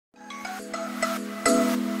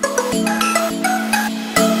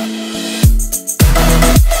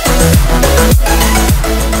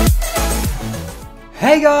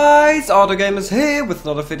Hey guys, AutoGamerZ here with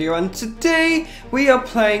another video, and today we are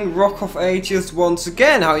playing Rock of Ages once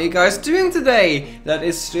again. How are you guys doing today? That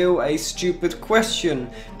is still a stupid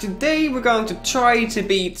question. Today we're going to try to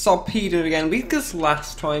beat Sarpedon again, because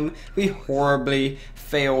last time we horribly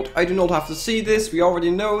failed. I do not have to see this, we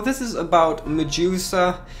already know this is about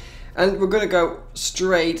Medusa, and we're gonna go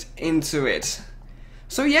straight into it.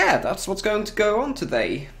 So yeah, that's what's going to go on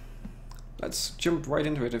today. Let's jump right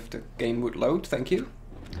into it if the game would load, thank you.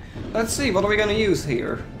 Let's see, what are we gonna use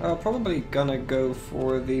here? Probably gonna go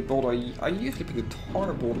for the boulder. I usually pick a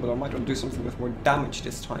tar boulder, but I might want to do something with more damage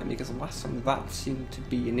this time, because last time that seemed to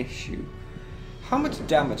be an issue. How much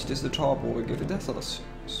damage does the tar boulder give? It does have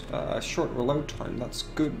a short reload time, that's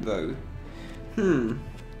good though.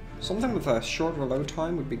 Something with a short reload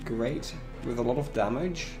time would be great, with a lot of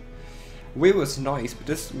damage. Wheel was nice, but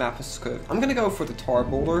this map is good. I'm gonna go for the tar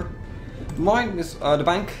boulder. Mine is the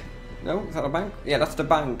bank. No, is that a bank? Yeah, that's the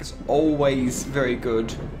bank. It's always very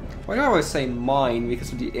good. Why do I always say mine?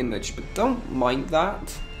 Because of the image, but don't mind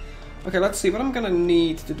that. Okay, let's see. What I'm gonna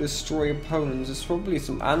need to destroy opponents is probably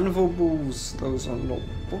some anvil balls. Those are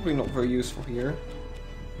probably not very useful here.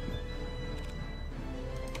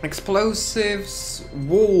 Explosives,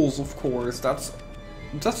 walls, of course. That's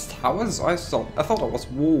towers? I thought that was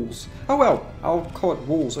walls. Oh well, I'll call it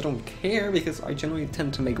walls. I don't care because I generally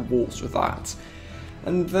tend to make walls with that.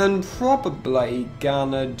 And then probably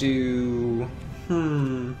gonna do...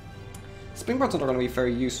 Springboards are not gonna be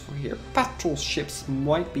very useful here. Patrol ships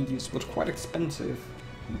might be useful, but quite expensive.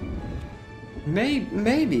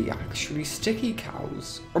 Maybe actually sticky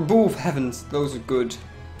cows. Or bull of heavens, those are good.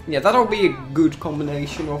 Yeah, that'll be a good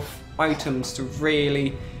combination of items to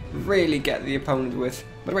really get the opponent with.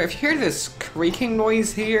 By the way, if you hear this creaking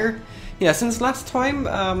noise here, yeah, since last time,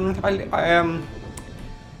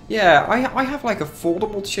 I have like a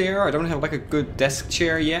foldable chair. I don't have like a good desk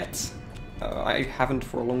chair yet. I haven't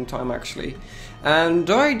for a long time actually. And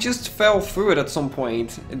I just fell through it at some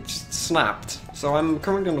point. It just snapped. So I'm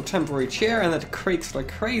currently on a temporary chair and it creaks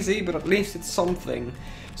like crazy, but at least it's something.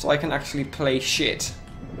 So I can actually play shit.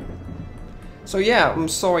 So yeah, I'm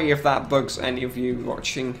sorry if that bugs any of you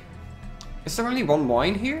watching. Is there only one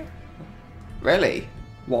mine here? Really?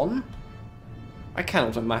 One? I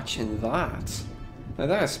cannot imagine that. Now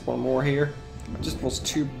there's one more here. I just was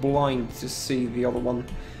too blind to see the other one.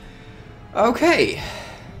 Okay.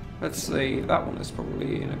 Let's see, that one is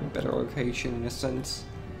probably in a better location in a sense.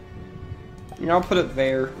 Yeah, I'll put it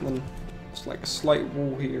there, and then it's like a slight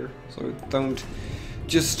wall here, so don't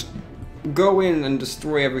just go in and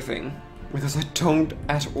destroy everything. Because I don't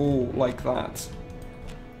at all like that.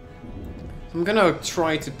 I'm gonna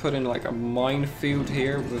try to put in like a minefield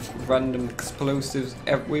here with random explosives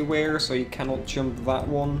everywhere, so you cannot jump that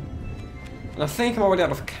one. And I think I'm already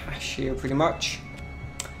out of cash here pretty much.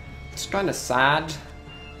 It's kinda sad.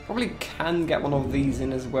 Probably can get one of these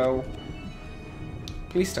in as well.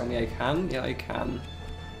 Please tell me I can. Yeah, I can.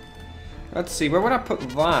 Let's see, where would I put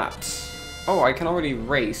that? Oh, I can already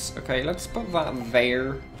race. Okay, let's put that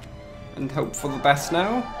there. And hope for the best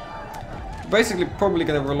now. Basically probably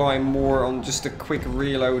going to rely more on just a quick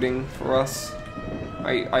reloading for us.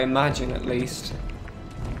 I imagine at least.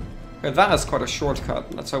 Okay, that is quite a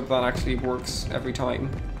shortcut. Let's hope that actually works every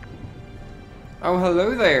time. Oh,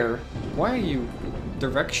 hello there. Why are you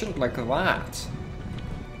directioned like that?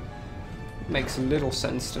 Makes little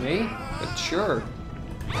sense to me, but sure.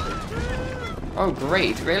 Oh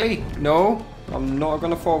great, really? No, I'm not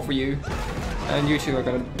gonna fall for you. And you two are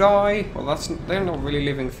gonna die. Well, they're not really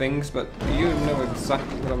living things, but you know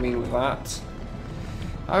exactly what I mean with that.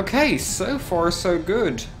 Okay, so far so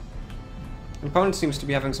good. The opponent seems to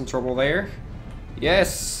be having some trouble there.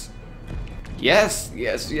 Yes. Yes,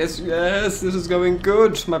 yes, yes, yes, this is going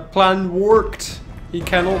good. My plan worked. He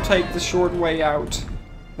cannot take the short way out.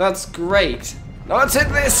 That's great. Now let's hit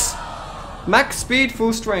this! Max speed,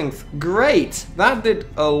 full strength. Great! That did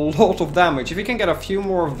a lot of damage. If you can get a few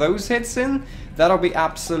more of those hits in, that'll be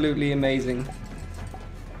absolutely amazing.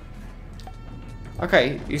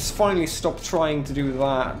 Okay, he's finally stopped trying to do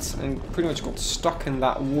that and pretty much got stuck in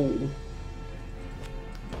that wall.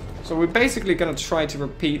 So we're basically gonna try to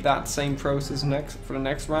repeat that same process for the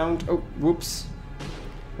next round. Oh, whoops.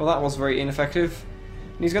 Well, that was very ineffective.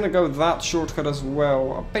 And he's gonna go that shortcut as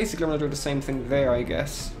well. Basically, I'm gonna do the same thing there, I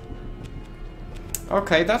guess.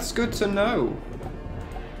 Okay, that's good to know.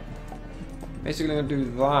 Basically, I'm gonna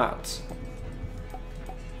do that.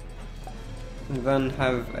 And then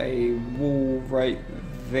have a wall right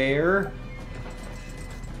there.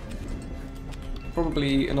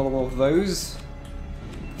 Probably another one of those.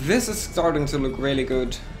 This is starting to look really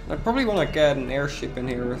good. I probably want to get an airship in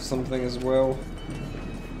here or something as well.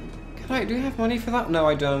 do you have money for that? No,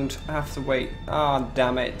 I don't. I have to wait. Ah,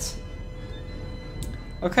 damn it.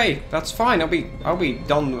 Okay, that's fine. I'll be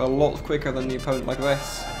done a lot quicker than the opponent like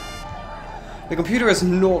this. The computer is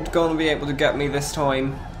not gonna be able to get me this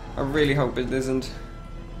time. I really hope it isn't.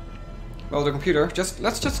 Well, the computer,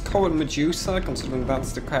 let's just call it Medusa, considering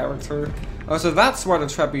that's the character. Oh, so that's why the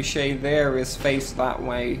trebuchet there is faced that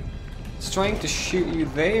way. It's trying to shoot you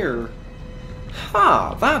there.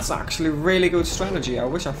 Ha! That's actually a really good strategy. I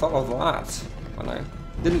wish I thought of that when I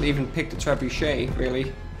didn't even pick the trebuchet,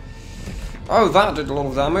 really. Oh, that did a lot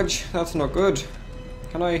of damage. That's not good.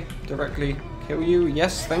 Can I directly kill you?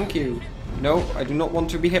 Yes, thank you. No, I do not want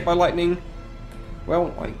to be hit by lightning.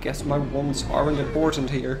 Well, I guess my wands aren't important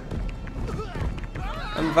here.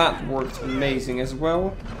 And that worked amazing as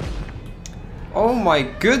well. Oh my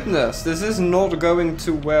goodness, this is not going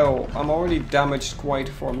too well. I'm already damaged quite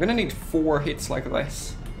far. I'm gonna need 4 hits like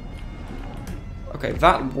this. Okay,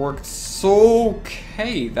 that worked so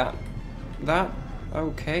okay. That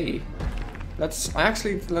okay. Let's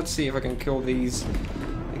see if I can kill these,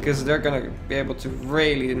 because they're gonna be able to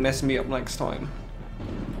really mess me up next time.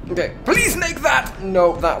 Okay, please make that!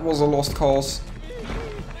 No, that was a lost cause.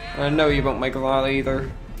 And I know you won't make that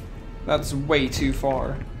either. That's way too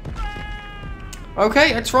far.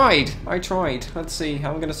 Okay, I tried. Let's see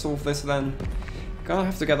how I'm gonna solve this then. Gonna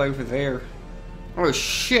have to get over there. Oh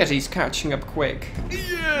shit, he's catching up quick.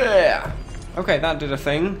 Yeah! Okay, that did a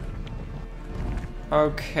thing.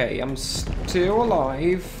 Okay, I'm still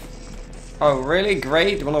alive. Oh, really?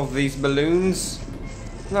 Great, one of these balloons.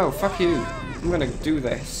 No, fuck you. I'm gonna do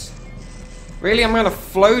this. Really? I'm gonna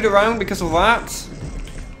float around because of that?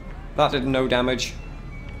 That did no damage.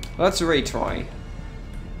 Let's retry.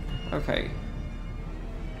 Okay.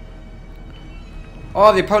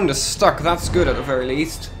 Oh, the opponent is stuck. That's good at the very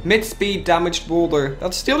least. Mid-speed damaged boulder.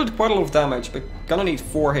 That still did quite a lot of damage, but gonna need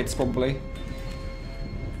 4 hits probably.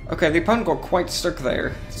 Okay, the opponent got quite stuck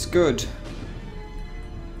there. It's good.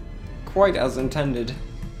 Quite as intended.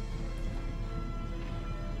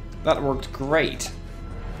 That worked great.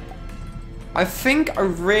 I think I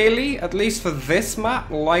really, at least for this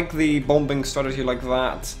map, like the bombing strategy like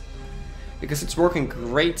that. Because it's working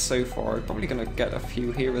great so far. I'm probably gonna get a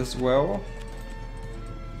few here as well.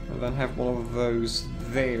 And then have one of those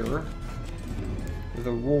there. With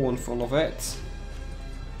a wall in front of it.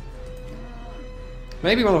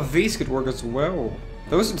 Maybe one of these could work as well.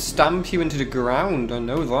 Those would stamp you into the ground, I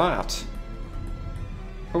know that.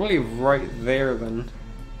 Probably right there then.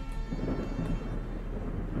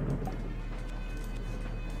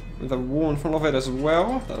 With a wall in front of it as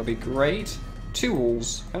well, that'll be great. 2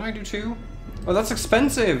 walls. Can I do 2? Oh, that's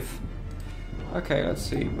expensive! Okay, let's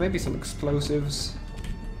see. Maybe some explosives.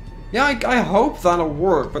 Yeah, I hope that'll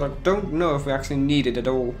work, but I don't know if we actually need it at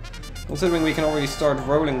all. Considering we can already start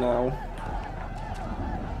rolling now.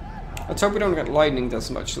 Let's hope we don't get lightning this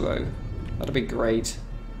much though. That'd be great.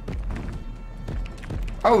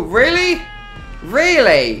 Oh, really?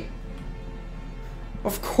 Really?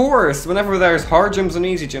 Of course, whenever there's hard jumps and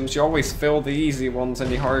easy jumps, you always fill the easy ones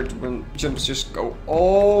and the hard jumps just go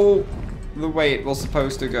all the way it was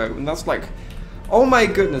supposed to go. And that's like, oh my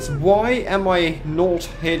goodness, why am I not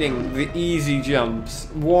hitting the easy jumps?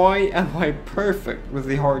 Why am I perfect with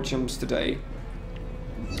the hard jumps today?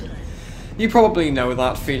 You probably know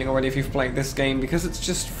that feeling already if you've played this game, because it's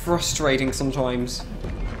just frustrating sometimes.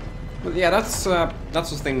 But yeah, that's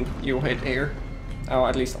the thing you'll hit here. Oh,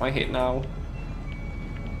 at least I hit now.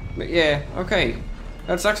 But yeah, okay.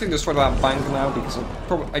 Let's actually destroy that bank now, because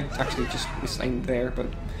I actually just misaimed there, but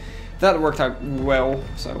that worked out well,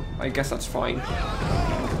 so I guess that's fine.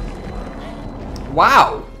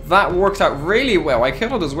 Wow! That worked out really well. I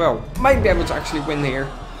killed it as well. Might be able to actually win here.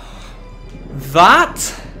 That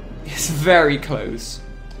is very close.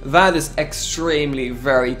 That is extremely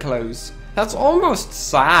very close. That's almost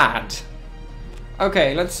sad.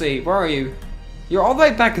 Okay, let's see. Where are you? You're all the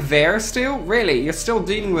way back there still? Really? You're still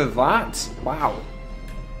dealing with that? Wow.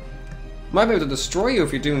 Might be able to destroy you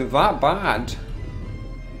if you're doing that bad.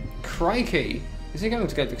 Crikey. Is he going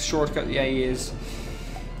to get the shortcut? Yeah, he is.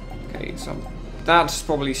 Okay, so that's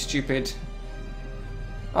probably stupid.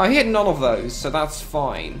 Oh, he hit none of those, so that's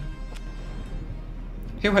fine.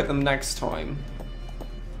 He'll hit them next time.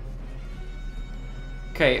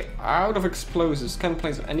 Okay, out of explosives, can't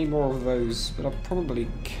place any more of those, but I probably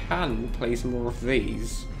can place more of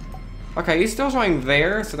these. Okay, he's still trying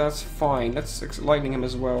there, so that's fine. Let's lightning him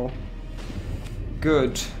as well.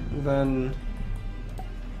 Good. Then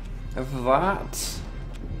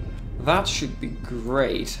that should be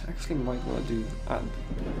great. Actually, might want to do that.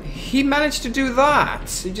 He managed to do that.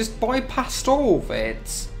 He just bypassed all of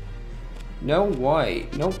it. No way.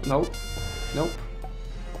 Nope, nope, nope.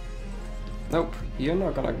 Nope, you're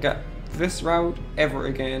not gonna get this route ever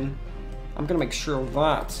again. I'm gonna make sure of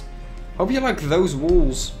that. Hope you like those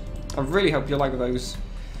walls. I really hope you like those.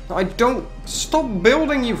 I don't... Stop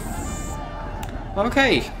building, you...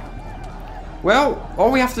 Okay. Well,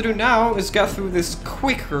 all we have to do now is get through this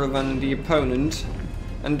quicker than the opponent.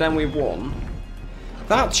 And then we won.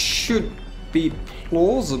 That should be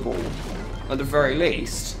plausible. At the very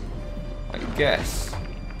least. I guess.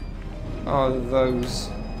 Oh, those...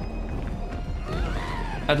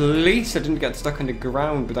 At least I didn't get stuck in the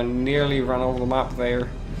ground, but I nearly ran over the map there.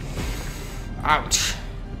 Ouch.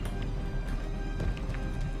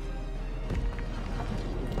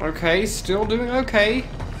 Okay, still doing okay.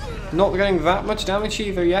 Not getting that much damage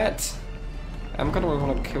either yet. I'm gonna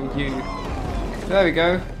want to kill you. There we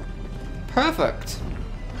go. Perfect.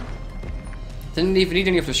 Didn't even need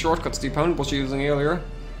any of the shortcuts the opponent was using earlier.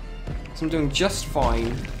 So I'm doing just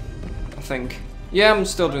fine, I think. Yeah, I'm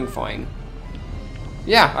still doing fine.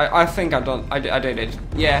 Yeah, I think I did it.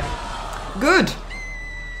 Yeah. Good!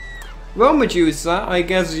 Well, Medusa, I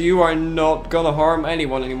guess you are not gonna harm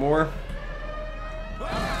anyone anymore.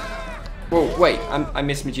 Whoa, wait, I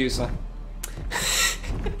missed Medusa.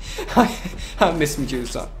 I missed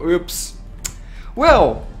Medusa. Oops.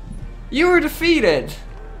 Well, you were defeated.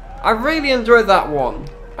 I really enjoyed that one.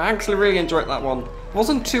 I actually really enjoyed that one. It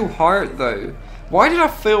wasn't too hard though. Why did I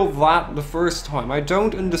fail that the first time? I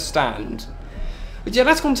don't understand. But yeah,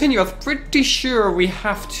 let's continue. I'm pretty sure we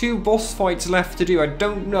have 2 boss fights left to do. I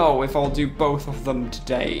don't know if I'll do both of them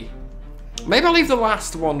today. Maybe I'll leave the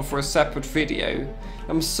last one for a separate video.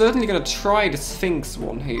 I'm certainly going to try the Sphinx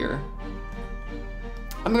one here.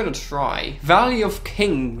 I'm going to try. Valley of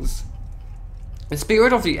Kings. The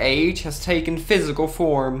spirit of the age has taken physical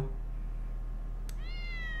form.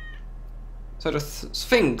 So the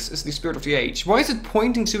Sphinx is the spirit of the age. Why is it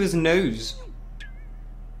pointing to his nose?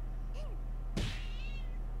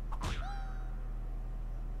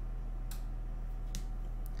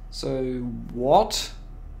 So, what?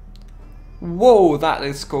 Whoa, that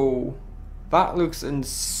is cool. That looks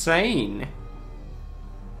insane.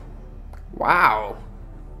 Wow.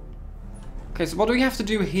 Okay, so what do we have to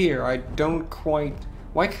do here? I don't quite...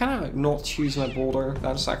 Why can't I not choose my border?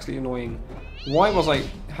 That's actually annoying. Why was I...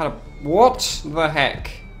 What the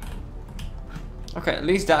heck? Okay, at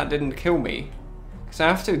least that didn't kill me. Because I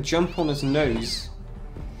have to jump on his nose.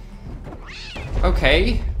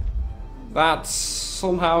 Okay. That's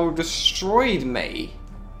somehow destroyed me.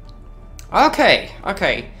 Okay,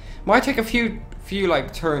 okay. Might take a few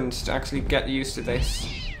like turns to actually get used to this.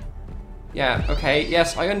 Yeah, okay.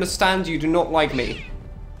 Yes, I understand you do not like me.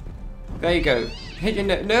 There you go. Hit your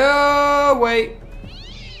no, wait.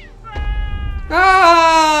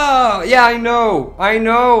 Ah! Yeah, I know. I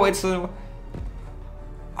know. It's a...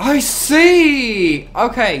 I see!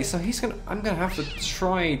 Okay, so he's gonna... I'm gonna have to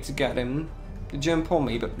try to get him to jump on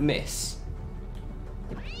me, but miss.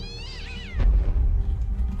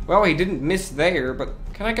 Well, he didn't miss there, but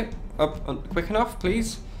can I get up quick enough,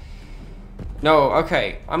 please? No,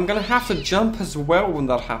 okay. I'm gonna have to jump as well when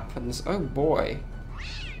that happens. Oh boy.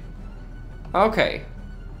 Okay.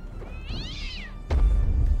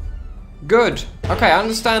 Good. Okay, I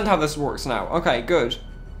understand how this works now. Okay, good.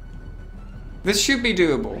 This should be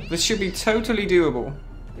doable. This should be totally doable.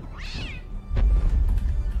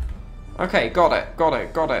 Okay, got it, got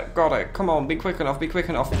it, got it, got it. Come on, be quick enough, be quick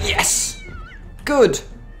enough. Yes! Good!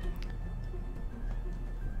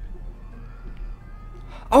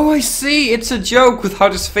 Oh, I see! It's a joke with how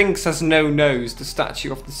the Sphinx has no nose, the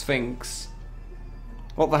statue of the Sphinx.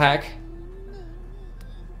 What the heck?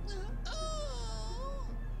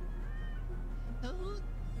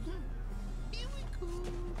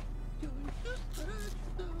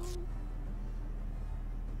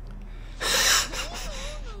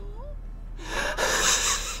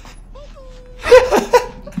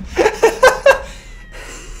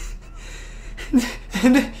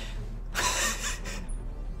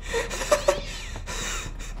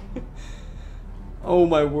 Oh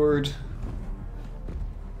my word.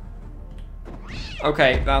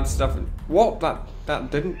 Okay, that's definitely... What?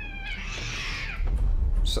 That didn't...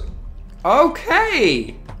 So...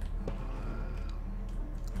 Okay!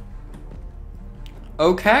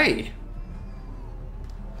 Okay.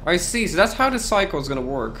 I see, so that's how the cycle is gonna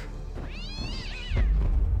work.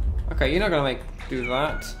 Okay, you're not gonna do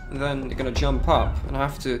that, and then you're gonna jump up, and I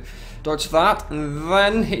have to dodge that, and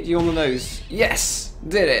then hit you on the nose. Yes!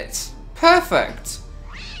 Did it! Perfect!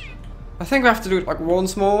 I think we have to do it like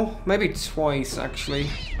once more, maybe twice actually.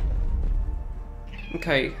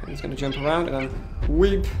 Okay, he's gonna jump around and then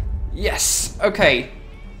weep. Yes! Okay.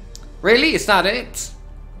 Really? Is that it?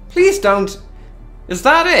 Please don't. Is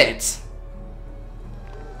that it?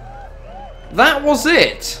 That was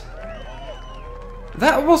it.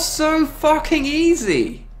 That was so fucking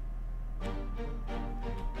easy.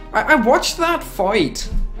 I watched that fight.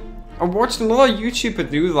 I watched another YouTuber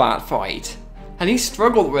do that fight. And he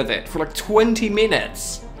struggled with it for like 20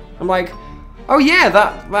 minutes. I'm like, oh yeah,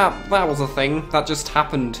 that was a thing. That just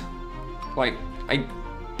happened. Like, I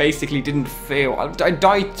basically didn't fail. I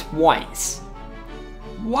died twice.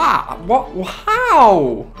 Wow. What?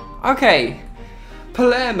 How? Okay.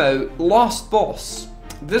 Palermo, last boss.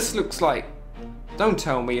 This looks like... Don't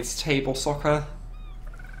tell me it's table soccer.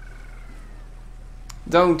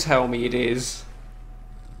 Don't tell me it is.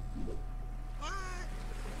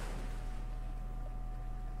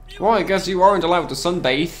 Well, I guess you aren't allowed to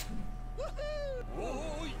sunbathe.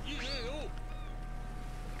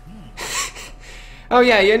 Oh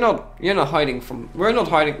yeah, you're not hiding from... We're not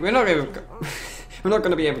hiding... We're not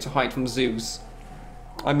going to be able to hide from Zeus.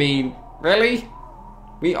 I mean, really?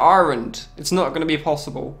 We aren't. It's not going to be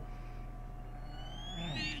possible.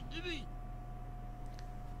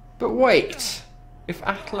 But wait. If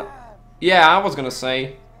Atlas... Yeah, I was going to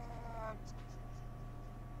say.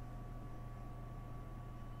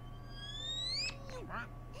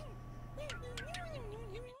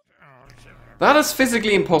 That is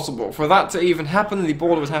physically impossible. For that to even happen, the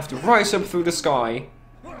ball would have to rise up through the sky.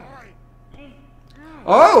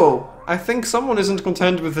 Oh! I think someone isn't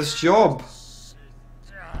content with this job.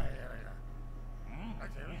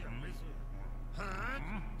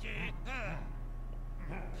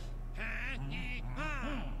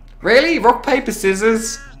 Really? Rock, paper,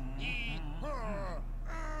 scissors?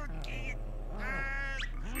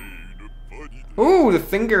 Ooh, the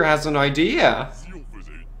finger has an idea.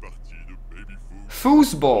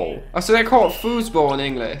 Foosball. Oh, so they call it foosball in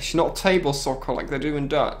English, not table soccer like they do in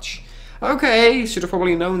Dutch. Okay, should have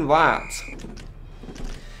probably known that.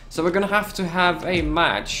 So we're gonna have to have a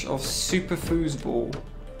match of super foosball.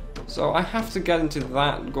 So I have to get into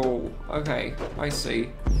that goal. Okay, I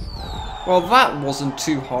see. Well, that wasn't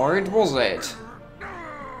too hard, was it?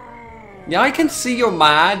 Yeah, I can see you're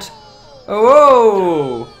mad.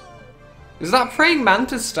 Oh! Is that praying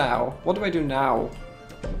mantis style? What do I do now?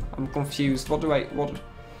 I'm confused. What do I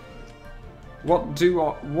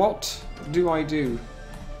do?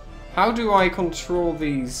 How do I control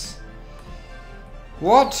these?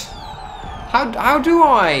 What? How do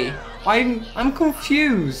I? I'm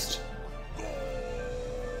confused.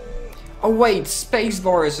 Oh wait,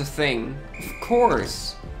 spacebar is a thing. Of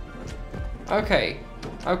course. Okay.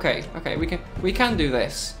 We can do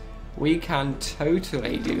this. We can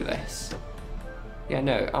totally do this. Yeah,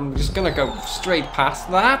 no, I'm just gonna go straight past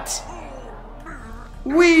that.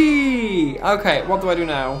 Whee! Okay, what do I do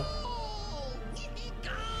now?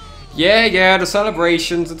 Yeah, the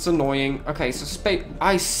celebrations, it's annoying. Okay, so space...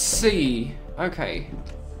 I see. Okay,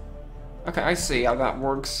 I see how that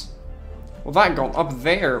works. Well, that gone up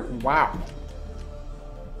there. Wow.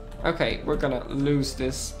 Okay, we're gonna lose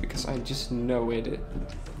this because I just know it.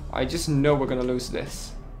 I just know we're gonna lose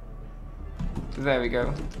this. There we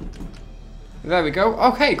go. There we go.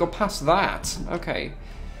 Okay, go past that. Okay.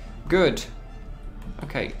 Good.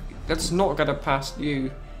 Okay, let's not get it past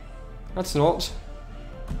you. Let's not.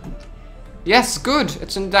 Yes, good.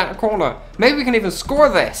 It's in that corner. Maybe we can even score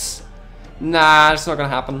this. Nah, it's not gonna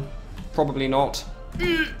happen. Probably not.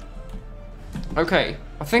 Okay,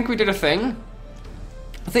 I think we did a thing.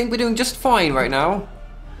 I think we're doing just fine right now.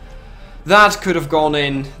 That could have gone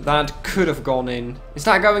in. That could have gone in. Is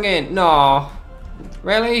that going in? No.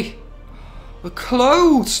 Really? We're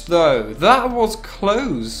close though. That was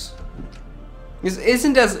close. This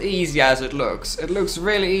isn't as easy as it looks. It looks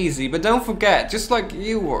really easy, but don't forget, just like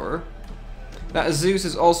you were, that Zeus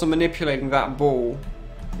is also manipulating that ball.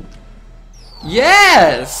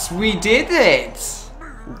 Yes! We did it!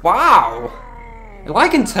 Wow! And I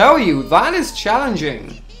can tell you, that is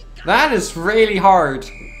challenging. That is really hard.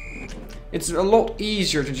 It's a lot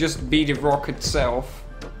easier to just be the rock itself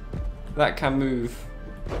that can move.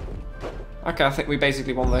 Okay, I think we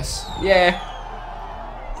basically won this. Yeah.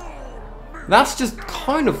 That's just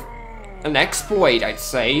kind of an exploit, I'd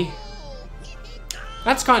say.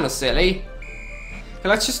 That's kind of silly. Okay,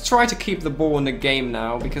 let's just try to keep the ball in the game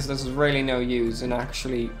now, because there's really no use in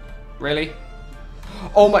actually... Really?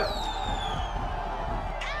 Oh my...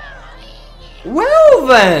 Well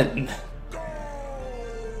then!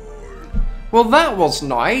 Well, that was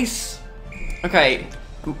nice. Okay,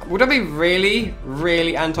 would I be really,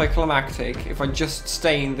 really anticlimactic if I just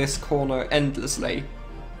stay in this corner endlessly?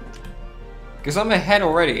 Because I'm ahead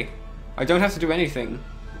already. I don't have to do anything.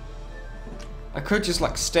 I could just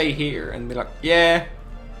like stay here and be like, yeah.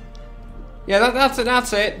 Yeah, that's it,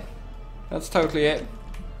 that's it. That's totally it.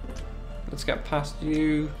 Let's get past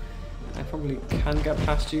you. I probably can get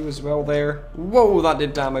past you as well there. Whoa, that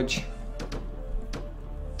did damage.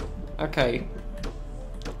 Okay.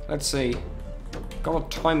 Let's see. Gotta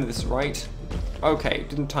time this right. Okay,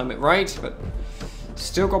 didn't time it right, but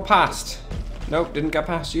still got past. Nope, didn't get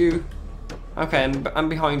past you. Okay, I'm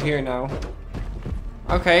behind here now.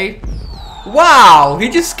 Okay. Wow, he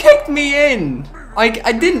just kicked me in. I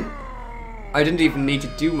didn't even need to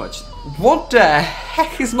do much. What the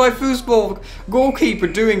heck is my foosball goalkeeper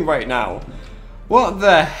doing right now? What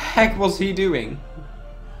the heck was he doing?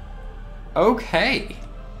 Okay.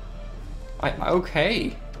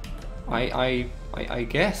 Okay. I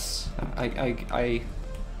guess.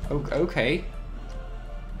 Okay.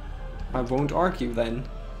 I won't argue then.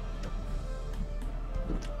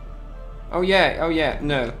 Oh yeah,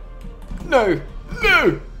 no. No!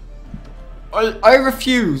 I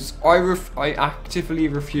refuse! I actively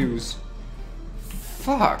refuse.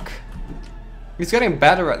 Fuck. He's getting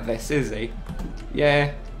better at this, is he?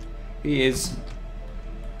 Yeah, he is.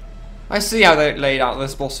 I see how they laid out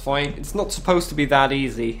this boss fight. It's not supposed to be that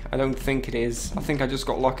easy. I don't think it is. I think I just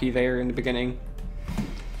got lucky there in the beginning.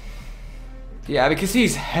 Yeah, because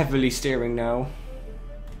he's heavily steering now.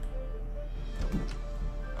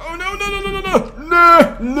 Oh no!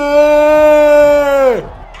 No!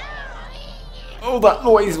 Oh, that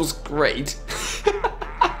noise was great.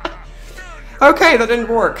 Okay, that didn't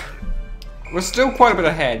work. We're still quite a bit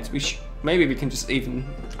ahead. Maybe we can just even...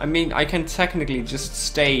 I mean, I can technically just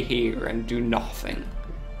stay here and do nothing.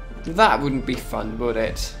 That wouldn't be fun, would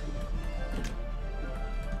it?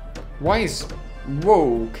 Why is...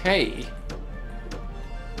 Whoa, okay.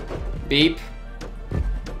 Beep.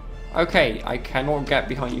 Okay, I cannot get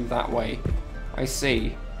behind you that way. I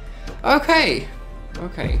see. Okay.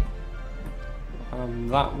 Okay.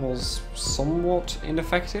 That was somewhat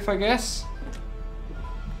ineffective, I guess.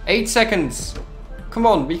 8 seconds. Come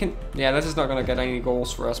on, we can... Yeah, this is not going to get any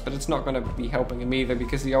goals for us, but it's not going to be helping him either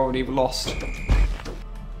because he already lost.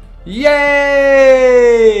 Yay!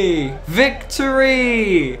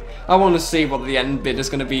 Victory! I want to see what the end bit is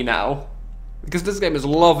going to be now. Because this game is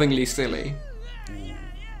lovingly silly.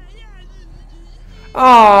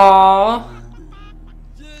 Aww.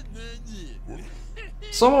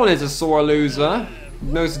 Someone is a sore loser.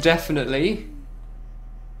 Most definitely.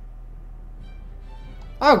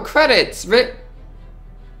 Oh, credits!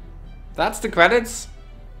 That's the credits?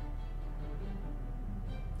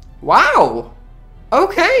 Wow!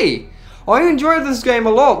 Okay! I enjoyed this game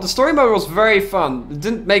a lot. The story mode was very fun. It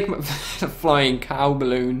didn't make a flying cow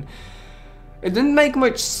balloon. It didn't make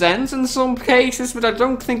much sense in some cases, but I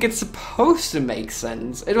don't think it's supposed to make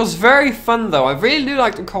sense. It was very fun though. I really do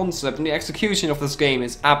like the concept, and the execution of this game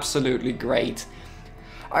is absolutely great.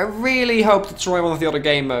 I really hope to try one of the other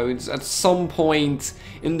game modes at some point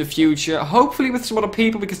in the future, hopefully with some other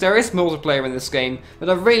people, because there is multiplayer in this game, but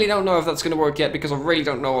I really don't know if that's going to work yet, because I really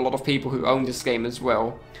don't know a lot of people who own this game as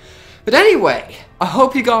well. But anyway, I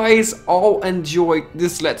hope you guys all enjoyed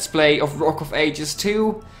this Let's Play of Rock of Ages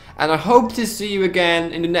 2, and I hope to see you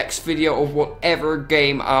again in the next video of whatever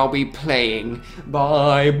game I'll be playing.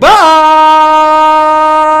 Bye bye!